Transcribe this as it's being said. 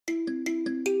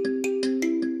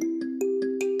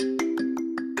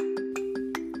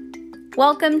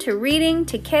Welcome to Reading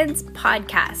to Kids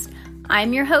podcast.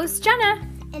 I'm your host, Jenna.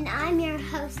 And I'm your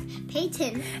host,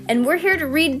 Peyton. And we're here to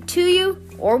read to you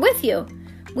or with you.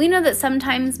 We know that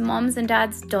sometimes moms and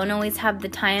dads don't always have the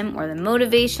time or the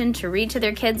motivation to read to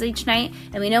their kids each night,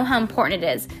 and we know how important it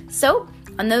is. So,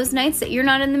 on those nights that you're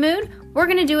not in the mood, we're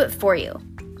going to do it for you.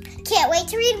 Can't wait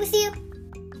to read with you.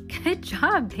 Good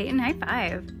job, Peyton. High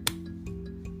five.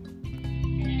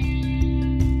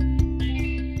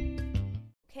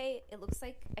 Okay, it looks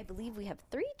like, I believe we have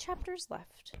 3 chapters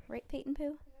left. Right, Peyton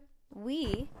Pooh?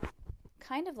 We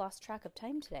kind of lost track of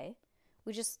time today.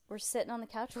 We're sitting on the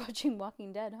couch watching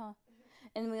Walking Dead, huh?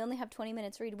 And we only have 20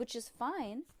 minutes to read, which is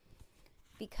fine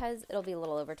because it'll be a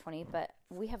little over 20, but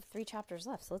we have 3 chapters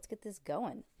left, so let's get this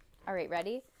going. All right,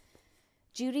 ready?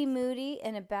 Judy Moody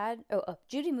in a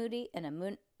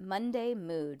Monday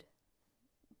mood.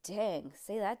 Dang,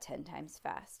 say that 10 times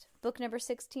fast. Book number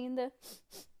 16, the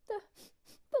last.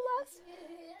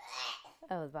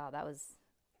 Oh,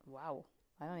 wow.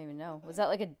 I don't even know. Was that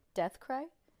like a death cry?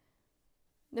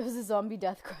 It was a zombie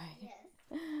death cry. Yes.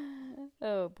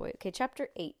 Oh, boy. Okay, chapter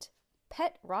 8.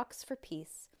 Pet Rocks for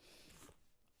Peace.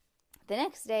 The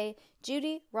next day,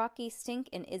 Judy, Rocky, Stink,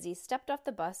 and Izzy stepped off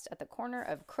the bus at the corner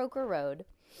of Croker Road.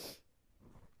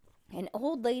 An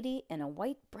old lady in a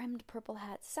white-brimmed purple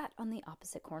hat sat on the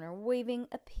opposite corner, waving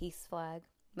a peace flag.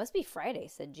 Must be Friday,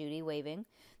 said Judy, waving.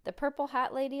 The purple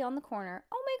hat lady on the corner.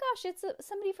 Oh my gosh, it's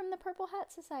somebody from the Purple Hat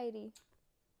Society.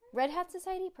 Red Hat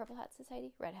Society? Purple Hat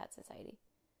Society? Red Hat Society.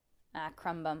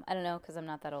 Crumbum. I don't know because I'm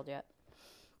not that old yet.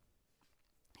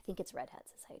 I think it's Red Hat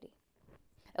Society.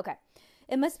 Okay.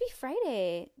 It must be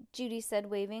Friday, Judy said,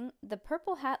 waving. The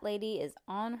purple hat lady is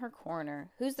on her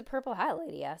corner. Who's the purple hat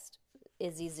lady? Asked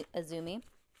Izzy Azumi.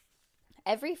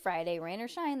 Every Friday, rain or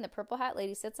shine, the purple hat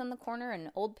lady sits on the corner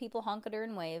and old people honk at her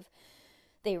and wave.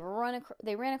 They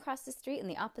ran across the street in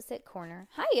the opposite corner.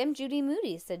 Hi, I'm Judy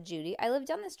Moody, said Judy. I live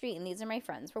down the street and these are my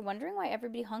friends. We're wondering why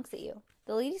everybody honks at you.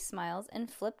 The lady smiles and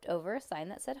flipped over a sign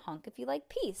that said honk if you like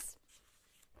peace.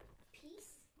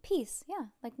 Peace? Peace, yeah,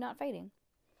 like not fighting.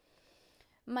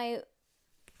 Wait,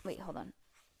 hold on.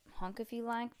 Honk if you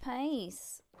like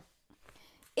peace.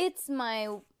 It's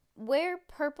my Wear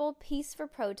Purple Peace for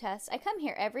Protest. I come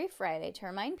here every Friday to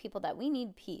remind people that we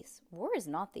need peace. War is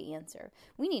not the answer.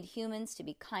 We need humans to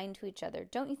be kind to each other,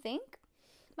 don't you think?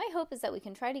 My hope is that we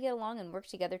can try to get along and work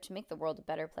together to make the world a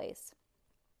better place.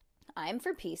 I'm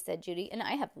for peace, said Judy, and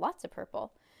I have lots of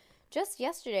purple. Just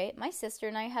yesterday, my sister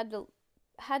and I had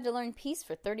to learn peace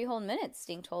for 30 whole minutes,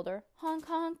 Stink told her. Honk,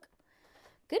 honk.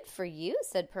 Good for you,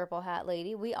 said Purple Hat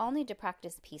Lady. We all need to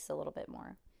practice peace a little bit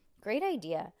more. Great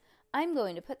idea. I'm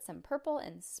going to put some purple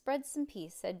and spread some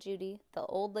peace, said Judy. The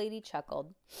old lady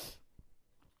chuckled.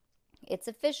 It's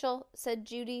official, said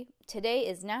Judy. Today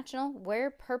is National Wear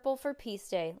Purple for Peace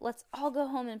Day. Let's all go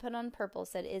home and put on purple,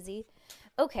 said Izzy.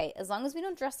 Okay, as long as we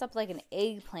don't dress up like an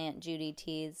eggplant, Judy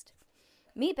teased.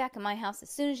 Meet back at my house as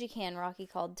soon as you can, Rocky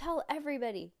called. Tell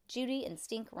everybody. Judy and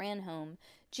Stink ran home.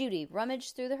 Judy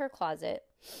rummaged through her closet.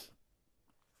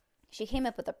 She came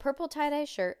up with a purple tie-dye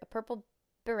shirt, a purple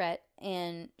beret,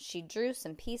 and she drew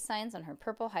some peace signs on her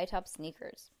purple high-top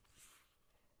sneakers.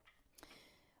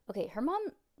 Okay, her mom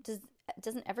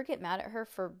doesn't ever get mad at her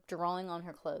for drawing on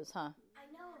her clothes, huh?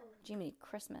 I know. Jiminy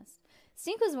Christmas.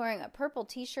 Stink was wearing a purple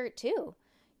t-shirt, too.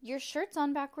 Your shirt's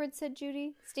on backwards, said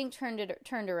Judy. Stink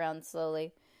turned around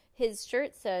slowly. His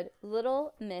shirt said,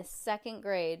 Little Miss Second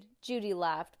Grade. Judy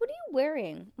laughed. What are you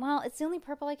wearing? Well, it's the only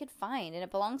purple I could find, and it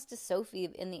belongs to Sophie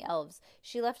in the Elves.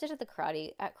 She left it at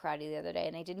karate the other day,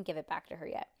 and I didn't give it back to her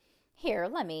yet. Here,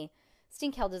 let me.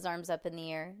 Stink held his arms up in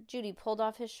the air. Judy pulled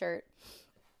off his shirt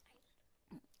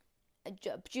and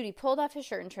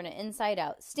turned it inside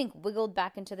out. Stink wiggled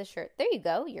back into the shirt. There you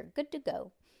go. You're good to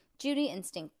go. Judy and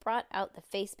Stink brought out the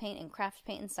face paint and craft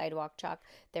paint and sidewalk chalk.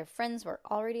 Their friends were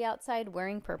already outside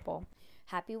wearing purple.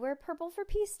 Happy Wear Purple for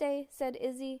Peace Day, said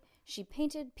Izzy. She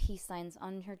painted peace signs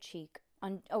on her cheek.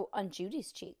 On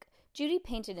Judy's cheek. Judy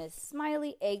painted a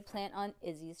smiley eggplant on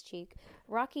Izzy's cheek.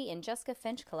 Rocky and Jessica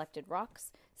Finch collected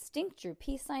rocks. Stink drew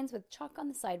peace signs with chalk on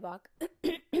the sidewalk.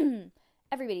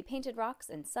 Everybody painted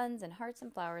rocks and suns and hearts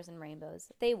and flowers and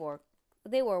rainbows. They wore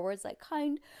words like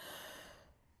kind,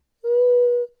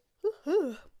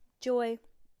 joy,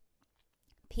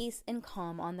 peace, and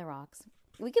calm on the rocks.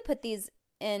 We could put these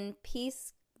in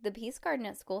the peace garden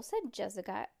at school, said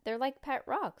Jessica. They're like pet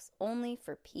rocks, only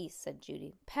for peace, said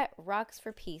Judy. Pet rocks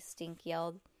for peace, Stink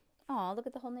yelled. Aw, look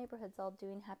at the whole neighborhood's all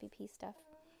doing happy peace stuff.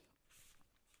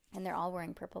 And they're all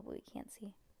wearing purple, but we can't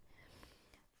see.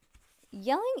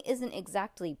 Yelling isn't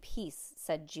exactly peace,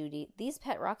 said Judy. These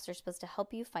pet rocks are supposed to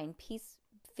help you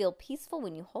feel peaceful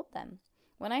when you hold them.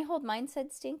 When I hold mine,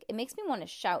 said Stink, it makes me want to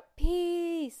shout,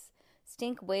 peace.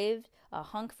 Stink waved a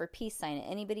honk for peace sign at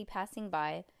anybody passing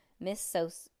by. Miss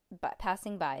Sosa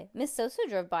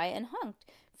drove by and honked.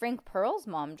 Frank Pearl's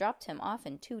mom dropped him off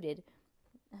and tooted.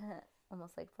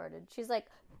 Almost like farted. She's like,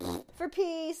 for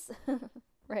peace.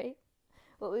 Right?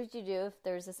 What would you do if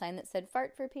there was a sign that said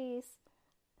fart for peace?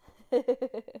 I'd be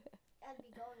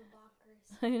going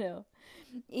bonkers. I know.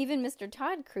 Even Mr.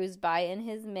 Todd cruised by in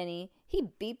his Mini. He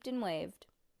beeped and waved.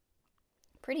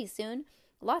 Pretty soon,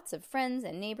 lots of friends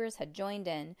and neighbors had joined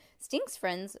in. Stink's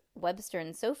friends, Webster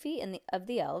and Sophie of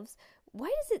the Elves. I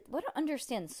don't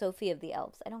understand Sophie of the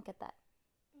Elves. I don't get that.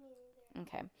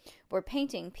 Okay. We're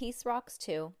painting Peace Rocks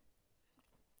too.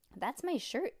 That's my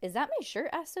shirt. Is that my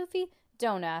shirt? Asked Sophie.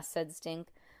 Don't ask, said Stink.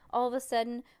 All of a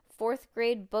sudden, 4th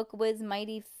grade book whiz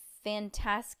Mighty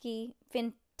Fantasky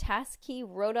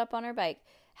rode up on her bike.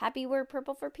 Happy Wear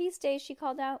Purple for Peace Day, she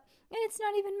called out. And it's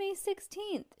not even May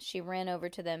 16th. She ran over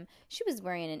to them. She was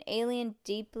wearing alien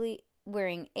deeply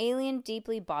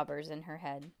bobbers in her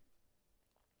head.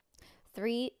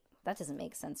 That doesn't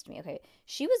make sense to me. Okay.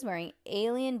 She was wearing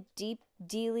alien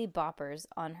deeply boppers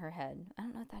on her head. I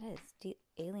don't know what that is.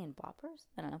 Alien boppers?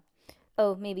 I don't know.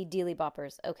 Oh, maybe dealy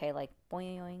boppers. Okay, like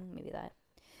boing, maybe that.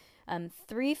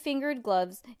 3-fingered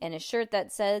gloves and a shirt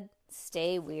that said,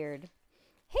 stay weird.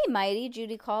 Hey, Mighty,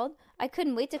 Judy called. I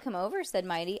couldn't wait to come over, said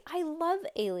Mighty. I love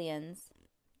aliens.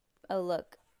 Oh,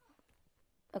 look.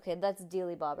 Okay, that's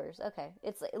dealy bobbers. Okay,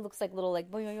 it looks like little like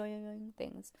boing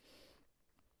things.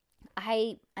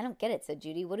 I don't get it, said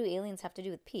Judy. What do aliens have to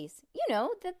do with peace? You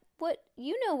know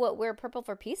what Wear Purple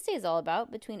for Peace Day is all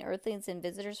about, between Earthlings and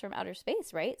visitors from outer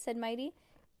space, right? Said Mighty.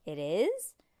 It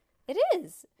is? It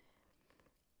is.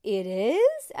 It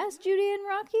is? Asked Judy and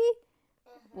Rocky.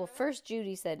 Well, first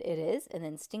Judy said it is, and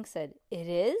then Stink said it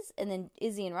is, and then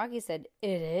Izzy and Rocky said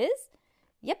it is.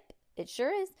 Yep, it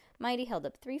sure is. Mighty held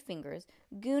up 3 fingers.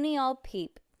 Goonie all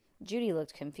peep. Judy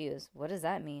looked confused. What does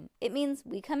that mean? It means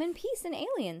we come in peace and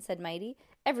alien, said Mighty.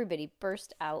 Everybody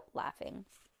burst out laughing.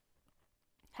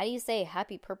 How do you say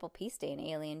Happy Purple Peace Day in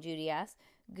alien? Judy asked.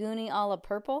 Goonie all a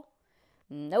purple?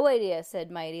 No idea, said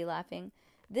Mighty, laughing.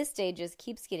 This day just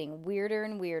keeps getting weirder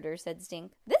and weirder, said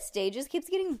Stink. This day just keeps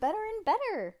getting better and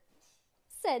better,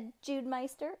 said Jude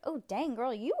Meister. Oh, dang,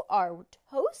 girl, you are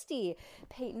toasty.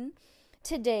 Peyton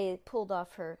today pulled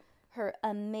off her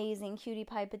amazing cutie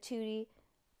pie patootie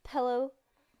pillow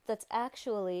that's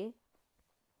actually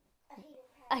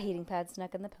a heating pad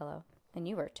snuck in the pillow. And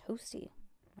you are toasty.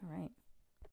 All right.